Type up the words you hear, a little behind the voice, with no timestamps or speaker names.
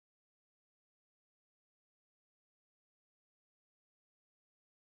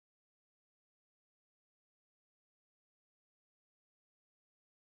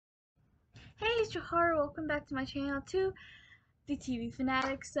Hey, it's Johar. Welcome back to my channel, to the TV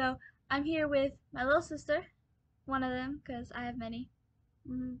Fanatic. So I'm here with my little sister, one of them, because I have many.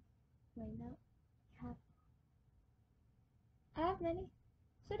 Mm, wait, no, I have many.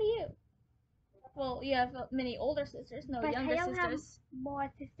 So do you. Well, you have many older sisters, no But younger I don't have sisters.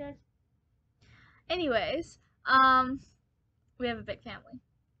 more sisters. Anyways, we have a big family.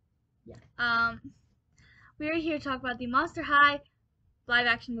 Yeah. We are here to talk about the Monster High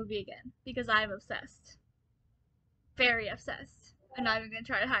live-action movie again because I'm obsessed, very obsessed. I'm not even gonna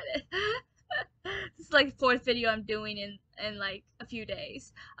try to hide it. This is like the fourth video I'm doing in like a few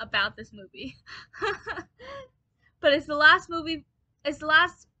days about this movie. But it's the last movie. It's the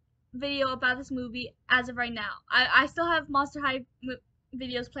last video about this movie as of right now. I still have Monster High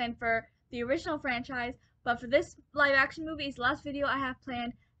videos planned for the original franchise, but for this live action movie, it's the last video I have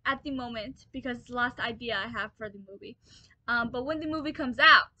planned at the moment because it's the last idea I have for the movie. But when the movie comes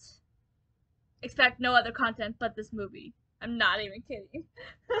out, expect no other content but this movie. I'm not even kidding.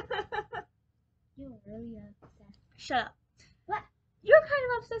 You're really obsessed. Shut up. What? You're kind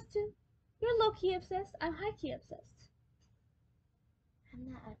of obsessed too. You're low key obsessed. I'm high key obsessed. I'm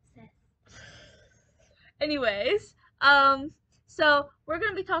not obsessed. Anyways, so we're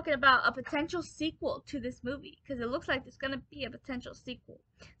gonna be talking about a potential sequel to this movie because it looks like there's gonna be a potential sequel.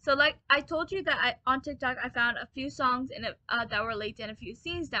 So, like I told you that on TikTok I found a few songs in it that were leaked and a few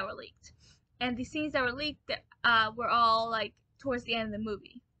scenes that were leaked, and the scenes that were leaked were all like towards the end of the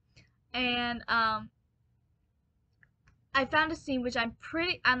movie, and I found a scene which I'm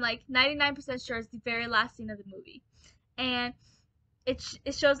like 99% sure is the very last scene of the movie, and it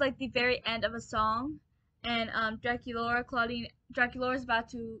shows like the very end of a song, and Draculaura is about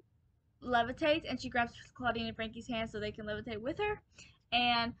to levitate, and she grabs Claudine and Frankie's hand so they can levitate with her,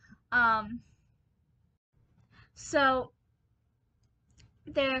 and um so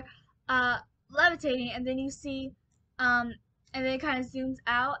they're uh levitating, and then you see um and then it kind of zooms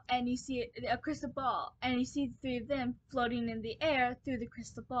out and you see a crystal ball, and you see the three of them floating in the air through the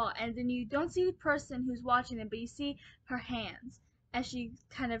crystal ball, and then you don't see the person who's watching them, but you see her hands as she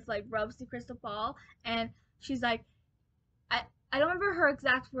kind of like rubs the crystal ball, and she's like, I, I don't remember her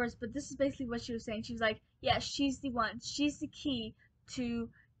exact words, but this is basically what she was saying. She was like, yeah, she's the one. She's the key to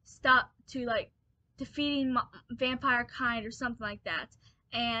stop, to like defeating vampire kind or something like that.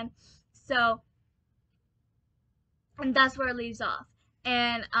 And so, and that's where it leaves off.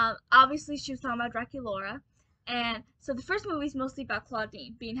 And obviously she was talking about Draculaura. And so the first movie is mostly about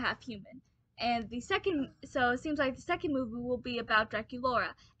Claudine being half human. And so it seems like the second movie will be about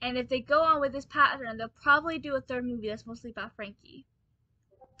Draculaura. And if they go on with this pattern, they'll probably do a third movie that's mostly about Frankie.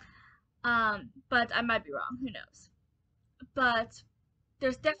 But I might be wrong. Who knows? But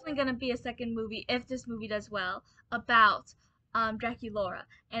there's definitely gonna be a second movie if this movie does well about Draculaura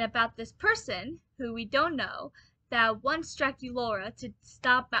and about this person who we don't know that wants Draculaura to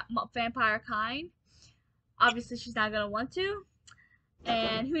stop vampire kind. Obviously, she's not gonna want to,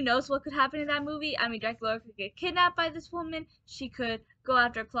 and who knows what could happen in that movie. I mean, Draculaura could get kidnapped by this woman. She could go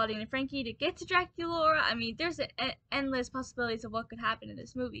after Claudine and Frankie to get to Draculaura. I mean, there's endless possibilities of what could happen in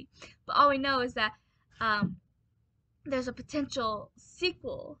this movie. But all we know is that there's a potential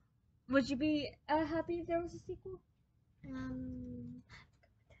sequel. Would you be happy if there was a sequel? Um,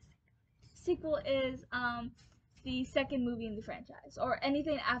 Sequel is the second movie in the franchise, or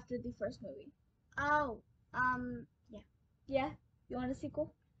anything after the first movie. oh, yeah. Yeah, you want a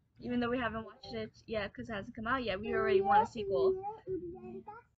sequel? Even though we haven't watched it yet because it hasn't come out yet, we already want a sequel.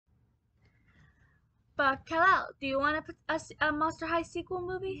 But Kalal, do you want a Monster High sequel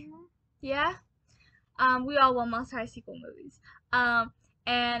movie? Yeah. We all want Monster High sequel movies.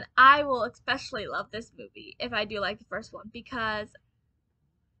 And I will especially love this movie if I do like the first one because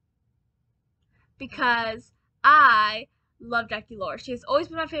I love Draculaura. She has always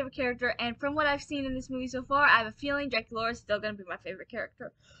been my favorite character, and from what I've seen in this movie so far, I have a feeling Draculaura is still gonna be my favorite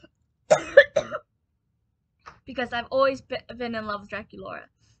character because I've always been in love with Draculaura,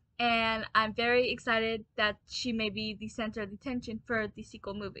 and I'm very excited that she may be the center of attention for the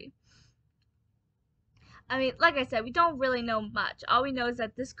sequel movie. I mean, like I said, we don't really know much. All we know is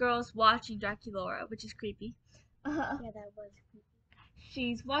that this girl's watching Draculaura, which is creepy. Yeah, that was creepy.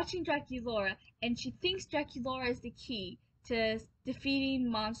 She's watching Draculaura, and she thinks Draculaura is the key to defeating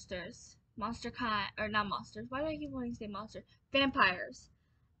monsters. Monster kind, or not monsters. Why do I keep wanting to say monster? Vampires.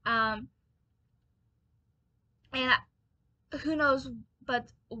 Um, and who knows, but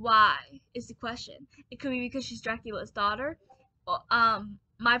why is the question. It could be because she's Dracula's daughter.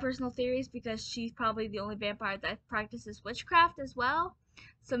 My personal theory is because she's probably the only vampire that practices witchcraft as well.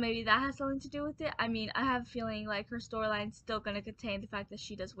 So maybe that has something to do with it. I mean, I have a feeling like her storyline's still gonna contain the fact that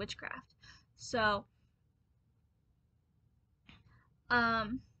she does witchcraft. So,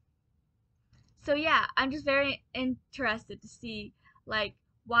 um, so yeah, I'm just very interested to see like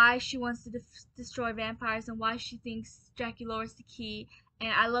why she wants to destroy vampires and why she thinks Draculaura is the key.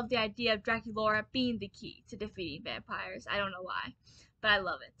 And I love the idea of Draculaura being the key to defeating vampires. I don't know why, but I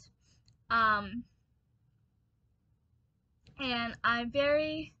love it. Um, and I'm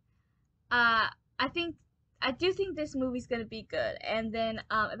very I think I do think this movie's gonna be good. And then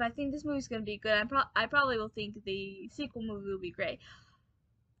if I think this movie's gonna be good, I probably will think the sequel movie will be great.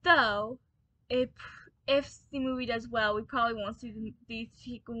 Though, if the movie does well, we probably won't see the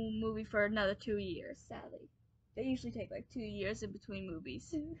sequel movie for another 2 years. Sadly, they usually take like 2 years in between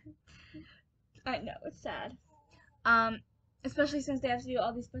movies. I know it's sad. Um, Especially since they have to do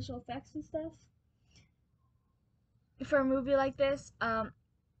all these special effects and stuff for a movie like this. And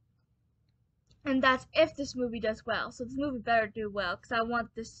that's if this movie does well. So this movie better do well because I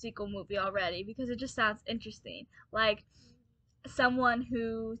want this sequel movie already because it just sounds interesting. Like someone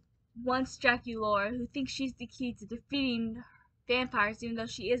who wants Draculaura, who thinks she's the key to defeating vampires, even though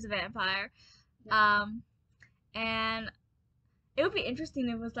she is a vampire. And it would be interesting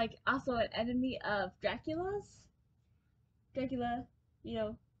if it was like also an enemy of Dracula's. Dracula, you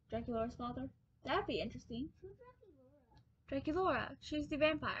know, Draculaura's father. That'd be interesting. Who's Draculaura? Draculaura, she's the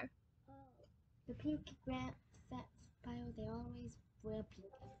vampire. Oh, the pink vampire. They always wear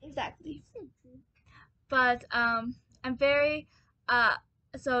pink. Exactly. So true. But I'm very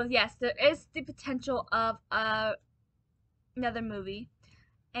so yes, there is the potential of another movie,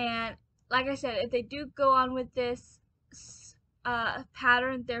 and like I said, if they do go on with this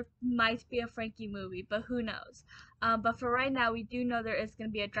pattern, there might be a Frankie movie, but who knows? But for right now, we do know there is going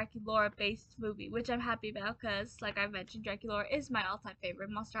to be a Draculaura based movie, which I'm happy about because, like I mentioned, Draculaura is my all-time favorite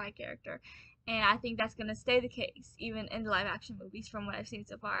Monster High character, and I think that's going to stay the case even in the live action movies. From what I've seen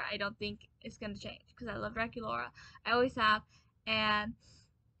so far, I don't think it's going to change because I love Draculaura. I always have, and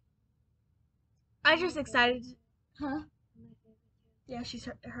I'm just excited. Huh? My favorite Yeah, she's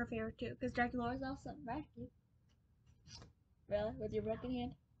her favorite too because Draculaura is awesome, right? Really? With your broken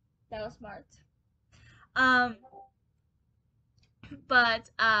hand? That was smart. Um, but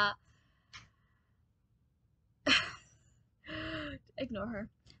ignore her.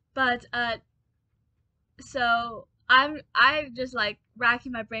 But so I'm just like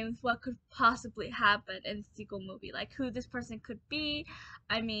racking my brain with what could possibly happen in the sequel movie, like who this person could be.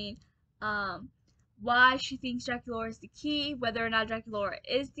 I mean, why she thinks Draculaura is the key, whether or not Draculaura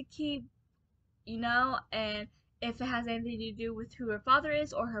is the key, and if it has anything to do with who her father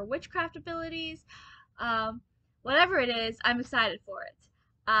is or her witchcraft abilities. Whatever it is, I'm excited for it.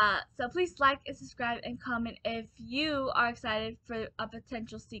 So please like and subscribe and comment if you are excited for a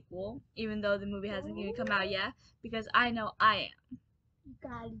potential sequel, even though the movie hasn't even come out yet, because I know I am. You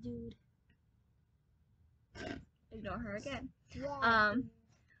got it, dude. Ignore her again. Yeah, dude.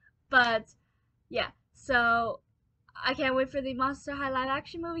 But yeah, so I can't wait for the Monster High live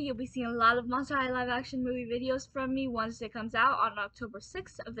action movie. You'll be seeing a lot of Monster High live action movie videos from me once it comes out on October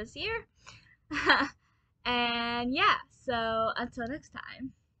 6th of this year. And yeah, so until next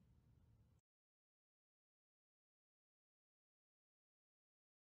time.